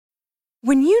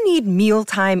When you need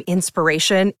mealtime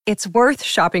inspiration, it's worth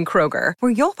shopping Kroger,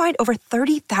 where you'll find over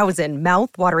 30,000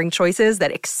 mouth-watering choices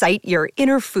that excite your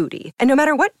inner foodie. And no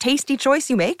matter what tasty choice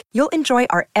you make, you'll enjoy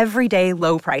our everyday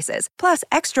low prices, plus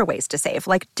extra ways to save,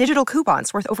 like digital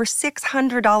coupons worth over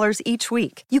 $600 each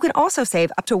week. You can also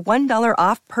save up to $1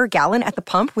 off per gallon at the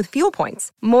pump with fuel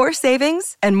points. More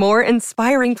savings and more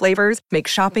inspiring flavors make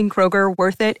shopping Kroger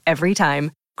worth it every time.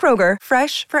 Kroger,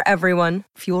 fresh for everyone.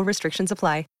 Fuel restrictions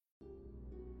apply.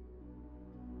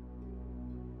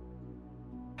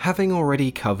 Having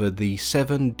already covered the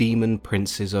 7 demon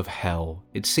princes of hell,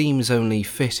 it seems only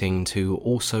fitting to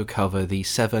also cover the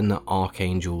 7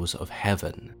 archangels of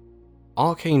heaven.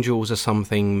 Archangels are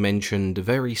something mentioned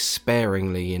very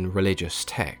sparingly in religious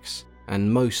texts,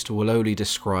 and most will only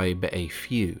describe a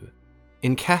few.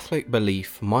 In Catholic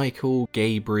belief, Michael,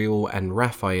 Gabriel, and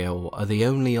Raphael are the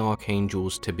only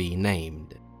archangels to be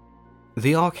named.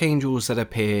 The archangels that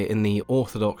appear in the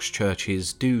Orthodox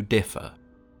churches do differ.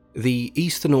 The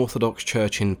Eastern Orthodox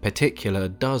Church in particular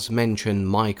does mention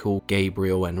Michael,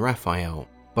 Gabriel, and Raphael,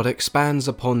 but expands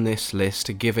upon this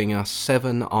list, giving us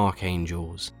 7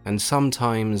 archangels, and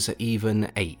sometimes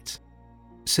even 8.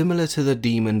 Similar to the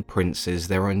demon princes,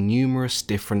 there are numerous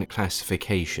different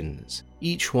classifications,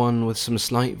 each one with some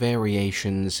slight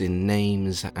variations in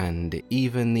names and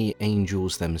even the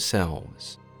angels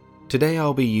themselves. Today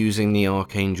I'll be using the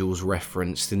archangels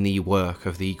referenced in the work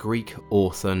of the Greek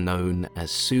author known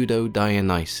as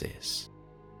Pseudo-Dionysius.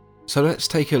 So let's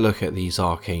take a look at these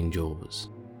archangels,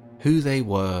 who they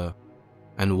were,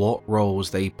 and what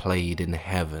roles they played in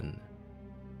heaven.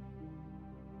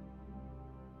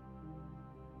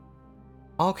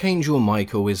 Archangel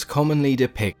Michael is commonly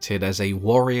depicted as a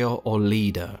warrior or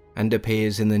leader and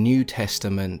appears in the New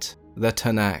Testament, the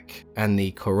Tanakh, and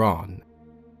the Quran.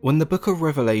 When the Book of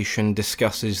Revelation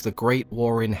discusses the Great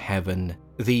War in heaven,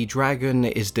 the dragon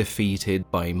is defeated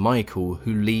by Michael,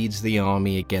 who leads the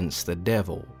army against the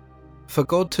devil. For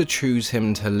God to choose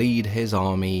him to lead his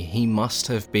army, he must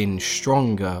have been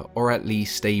stronger or at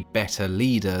least a better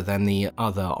leader than the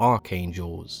other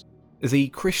archangels. The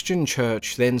Christian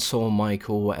Church then saw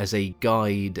Michael as a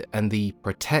guide and the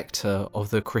protector of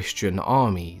the Christian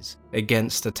armies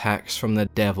against attacks from the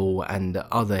devil and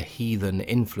other heathen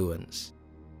influence.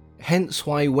 Hence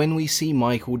why when we see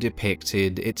Michael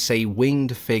depicted, it's a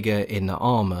winged figure in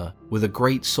armor with a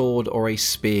great sword or a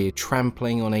spear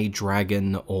trampling on a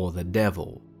dragon or the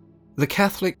devil. The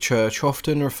Catholic Church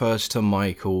often refers to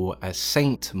Michael as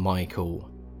Saint Michael,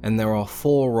 and there are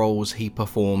 4 roles he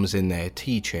performs in their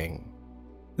teaching.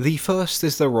 The first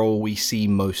is the role we see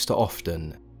most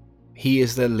often. He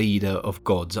is the leader of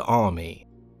God's army,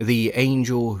 the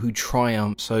angel who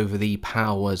triumphs over the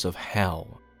powers of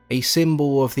hell, a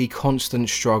symbol of the constant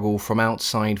struggle from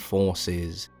outside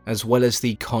forces, as well as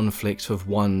the conflict of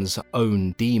one's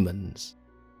own demons.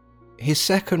 His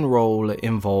second role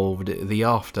involved the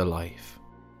afterlife.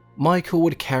 Michael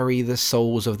would carry the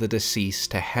souls of the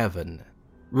deceased to heaven.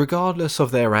 Regardless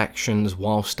of their actions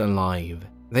whilst alive,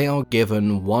 they are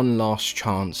given one last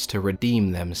chance to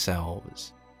redeem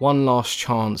themselves, one last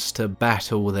chance to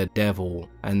battle the devil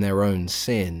and their own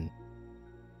sin.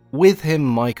 With him,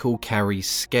 Michael carries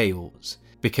scales,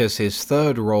 because his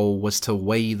third role was to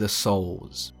weigh the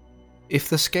souls. If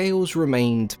the scales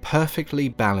remained perfectly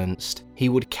balanced, he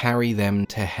would carry them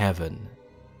to heaven.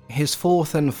 His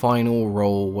fourth and final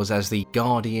role was as the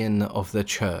guardian of the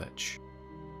church.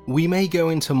 We may go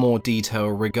into more detail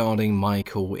regarding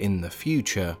Michael in the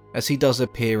future, as he does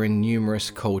appear in numerous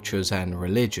cultures and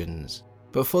religions,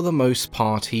 but for the most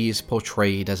part he is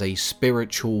portrayed as a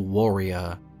spiritual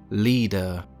warrior,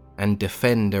 leader, and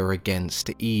defender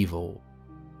against evil.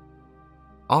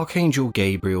 Archangel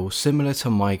Gabriel, similar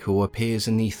to Michael, appears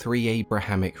in the 3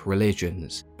 Abrahamic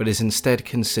religions, but is instead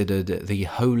considered the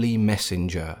Holy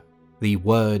Messenger, the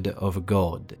Word of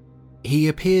God. He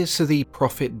appears to the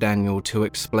prophet Daniel to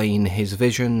explain his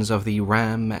visions of the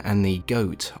ram and the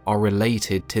goat are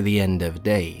related to the end of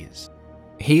days.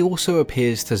 He also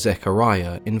appears to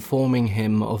Zechariah, informing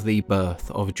him of the birth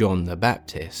of John the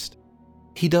Baptist.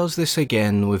 He does this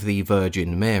again with the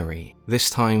Virgin Mary, this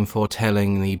time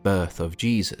foretelling the birth of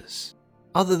Jesus.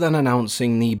 Other than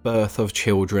announcing the birth of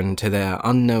children to their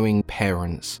unknowing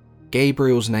parents,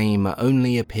 Gabriel's name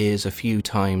only appears a few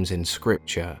times in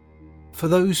scripture. For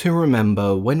those who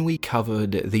remember, when we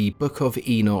covered the Book of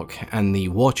Enoch and the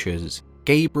Watchers,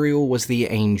 Gabriel was the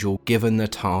angel given the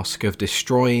task of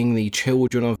destroying the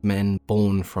children of men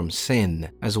born from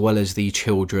sin, as well as the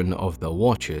children of the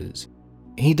Watchers.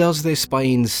 He does this by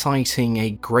inciting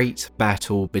a great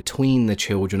battle between the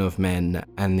children of men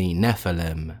and the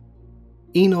Nephilim.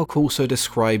 Enoch also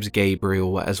describes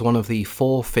Gabriel as one of the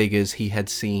 4 figures he had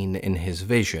seen in his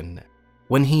vision.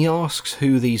 When he asks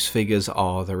who these figures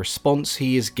are, the response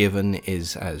he is given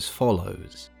is as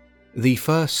follows. The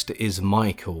first is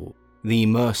Michael, the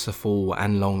merciful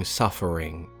and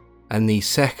long-suffering, and the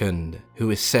second,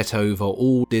 who is set over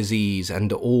all disease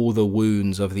and all the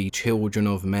wounds of the children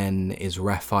of men, is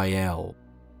Raphael,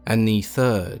 and the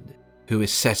third, who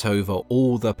is set over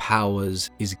all the powers,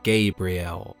 is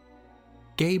Gabriel.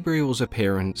 Gabriel's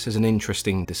appearance is an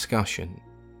interesting discussion.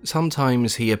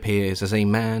 Sometimes he appears as a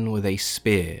man with a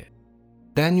spear.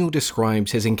 Daniel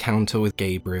describes his encounter with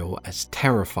Gabriel as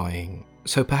terrifying,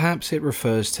 so perhaps it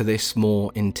refers to this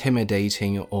more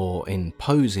intimidating or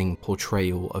imposing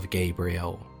portrayal of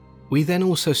Gabriel. We then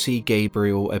also see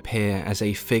Gabriel appear as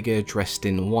a figure dressed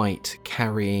in white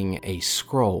carrying a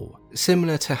scroll,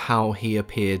 similar to how he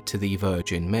appeared to the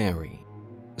Virgin Mary.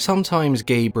 Sometimes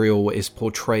Gabriel is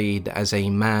portrayed as a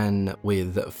man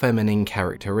with feminine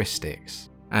characteristics,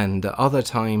 and other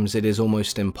times it is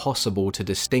almost impossible to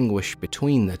distinguish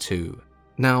between the two.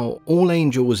 Now, all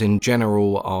angels in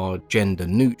general are gender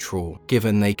neutral,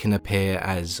 given they can appear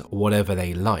as whatever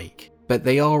they like, but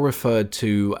they are referred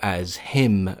to as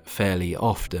him fairly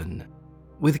often.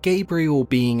 With Gabriel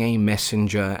being a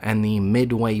messenger and the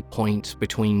midway point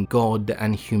between God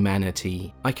and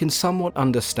humanity, I can somewhat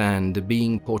understand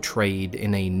being portrayed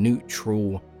in a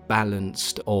neutral,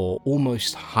 balanced, or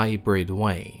almost hybrid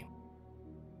way.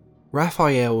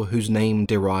 Raphael, whose name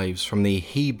derives from the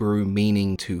Hebrew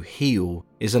meaning to heal,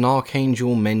 is an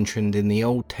archangel mentioned in the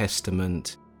Old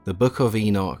Testament, the Book of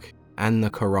Enoch, and the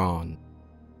Quran.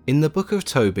 In the Book of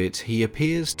Tobit, he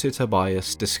appears to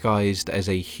Tobias disguised as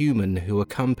a human who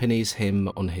accompanies him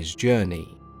on his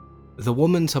journey. The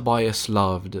woman Tobias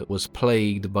loved was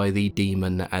plagued by the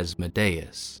demon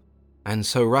Asmodeus, and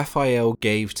so Raphael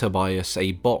gave Tobias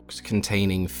a box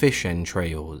containing fish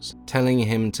entrails, telling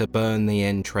him to burn the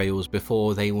entrails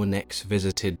before they were next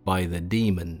visited by the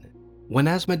demon. When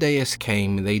Asmodeus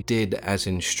came, they did as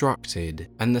instructed,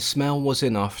 and the smell was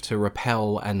enough to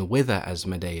repel and wither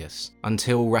Asmodeus,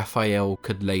 until Raphael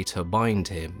could later bind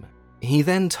him. He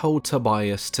then told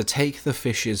Tobias to take the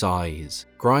fish's eyes,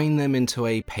 grind them into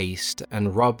a paste,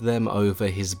 and rub them over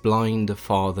his blind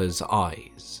father's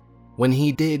eyes. When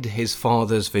he did, his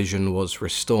father's vision was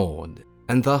restored,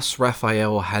 and thus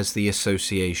Raphael has the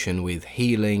association with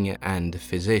healing and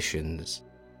physicians.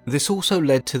 This also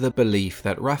led to the belief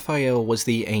that Raphael was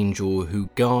the angel who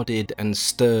guarded and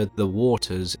stirred the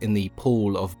waters in the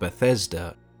Pool of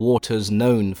Bethesda, waters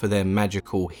known for their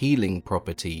magical healing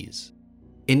properties.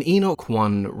 In Enoch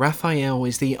 1, Raphael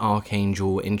is the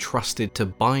archangel entrusted to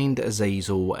bind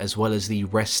Azazel as well as the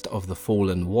rest of the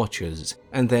fallen watchers,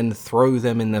 and then throw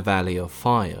them in the valley of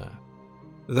fire.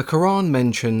 The Quran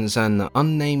mentions an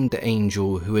unnamed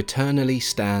angel who eternally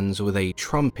stands with a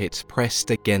trumpet pressed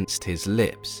against his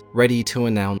lips, ready to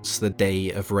announce the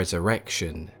day of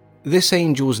resurrection. This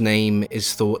angel's name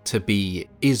is thought to be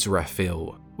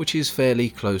Israfil, which is fairly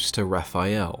close to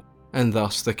Raphael, and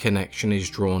thus the connection is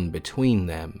drawn between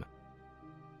them.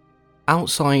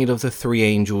 Outside of the 3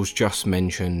 angels just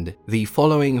mentioned, the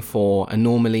following 4 are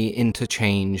normally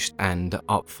interchanged and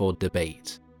up for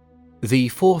debate. The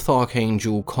 4th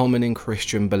archangel common in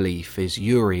Christian belief is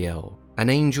Uriel,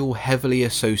 an angel heavily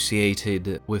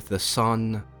associated with the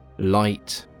sun,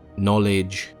 light,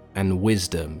 knowledge, and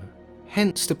wisdom.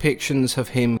 Hence depictions of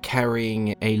him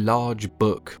carrying a large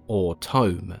book or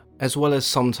tome, as well as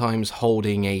sometimes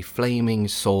holding a flaming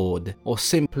sword or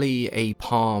simply a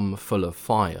palm full of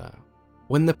fire.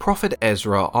 When the prophet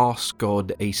Ezra asks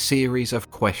God a series of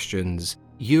questions,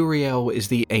 Uriel is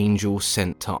the angel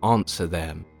sent to answer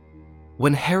them.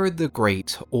 When Herod the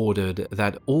Great ordered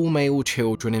that all male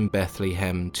children in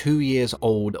Bethlehem 2 years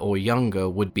old or younger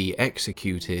would be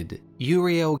executed,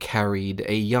 Uriel carried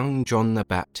a young John the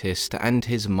Baptist and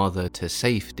his mother to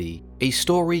safety, a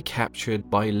story captured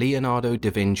by Leonardo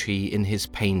da Vinci in his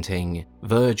painting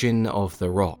Virgin of the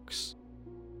Rocks.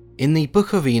 In the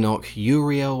Book of Enoch,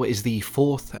 Uriel is the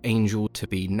 4th angel to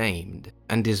be named,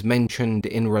 and is mentioned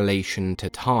in relation to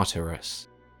Tartarus.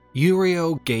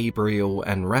 Uriel, Gabriel,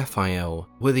 and Raphael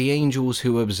were the angels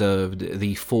who observed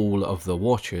the fall of the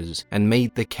Watchers and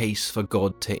made the case for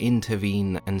God to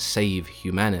intervene and save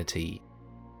humanity.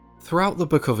 Throughout the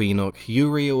Book of Enoch,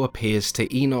 Uriel appears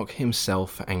to Enoch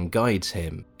himself and guides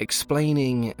him,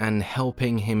 explaining and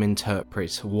helping him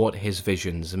interpret what his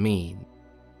visions mean.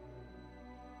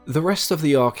 The rest of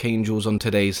the archangels on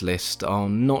today's list are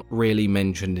not really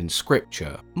mentioned in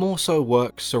scripture, more so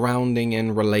works surrounding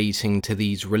and relating to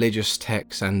these religious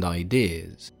texts and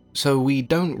ideas. so we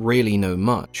don't really know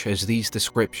much as these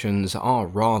descriptions are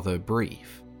rather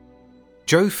brief.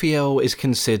 Jophiel is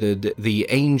considered the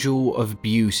Angel of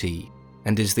Beauty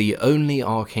and is the only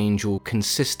archangel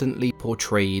consistently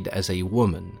portrayed as a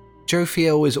woman.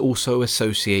 Jophiel is also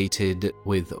associated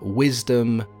with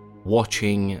wisdom,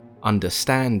 watching,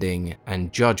 understanding,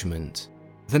 and judgment.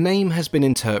 The name has been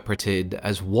interpreted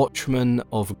as Watchman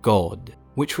of God,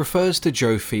 which refers to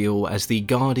Jophiel as the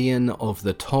guardian of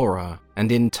the Torah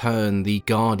and in turn the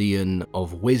guardian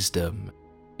of wisdom.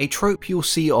 A trope you'll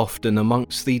see often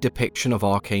amongst the depiction of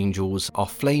archangels are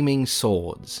flaming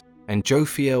swords, and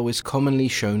Jophiel is commonly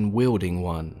shown wielding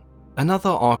one. Another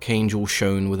archangel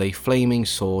shown with a flaming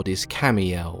sword is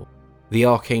Camiel, the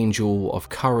archangel of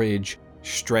courage,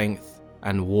 strength,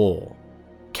 and war.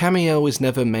 Camiel is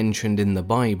never mentioned in the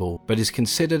Bible, but is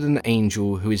considered an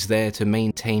angel who is there to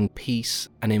maintain peace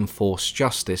and enforce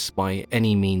justice by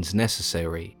any means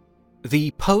necessary.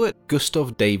 The poet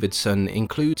Gustav Davidson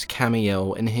includes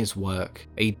Camiel in his work,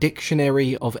 A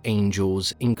Dictionary of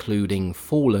Angels including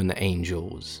Fallen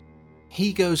Angels.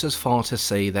 He goes as far to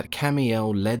say that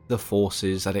Camiel led the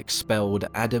forces that expelled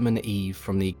Adam and Eve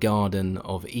from the Garden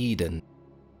of Eden.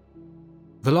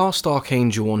 The last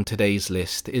archangel on today's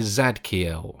list is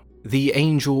Zadkiel, the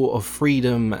Angel of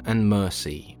Freedom and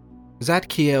Mercy.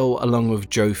 Zadkiel, along with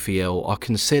Jophiel, are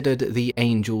considered the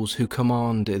angels who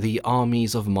command the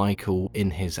armies of Michael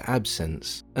in his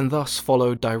absence, and thus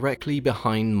follow directly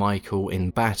behind Michael in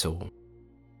battle.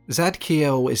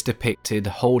 Zadkiel is depicted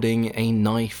holding a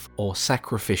knife or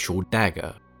sacrificial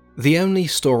dagger. The only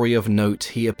story of note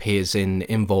he appears in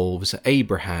involves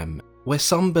Abraham, where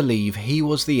some believe he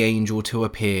was the angel to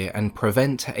appear and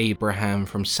prevent Abraham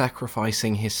from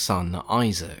sacrificing his son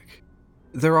Isaac.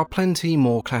 There are plenty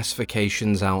more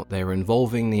classifications out there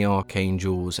involving the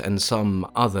archangels and some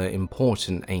other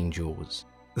important angels.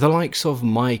 The likes of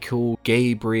Michael,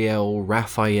 Gabriel,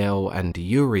 Raphael, and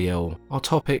Uriel are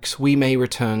topics we may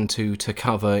return to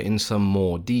cover in some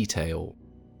more detail.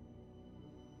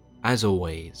 As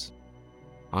always,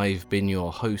 I've been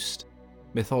your host,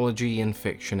 Mythology and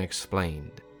Fiction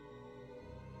Explained.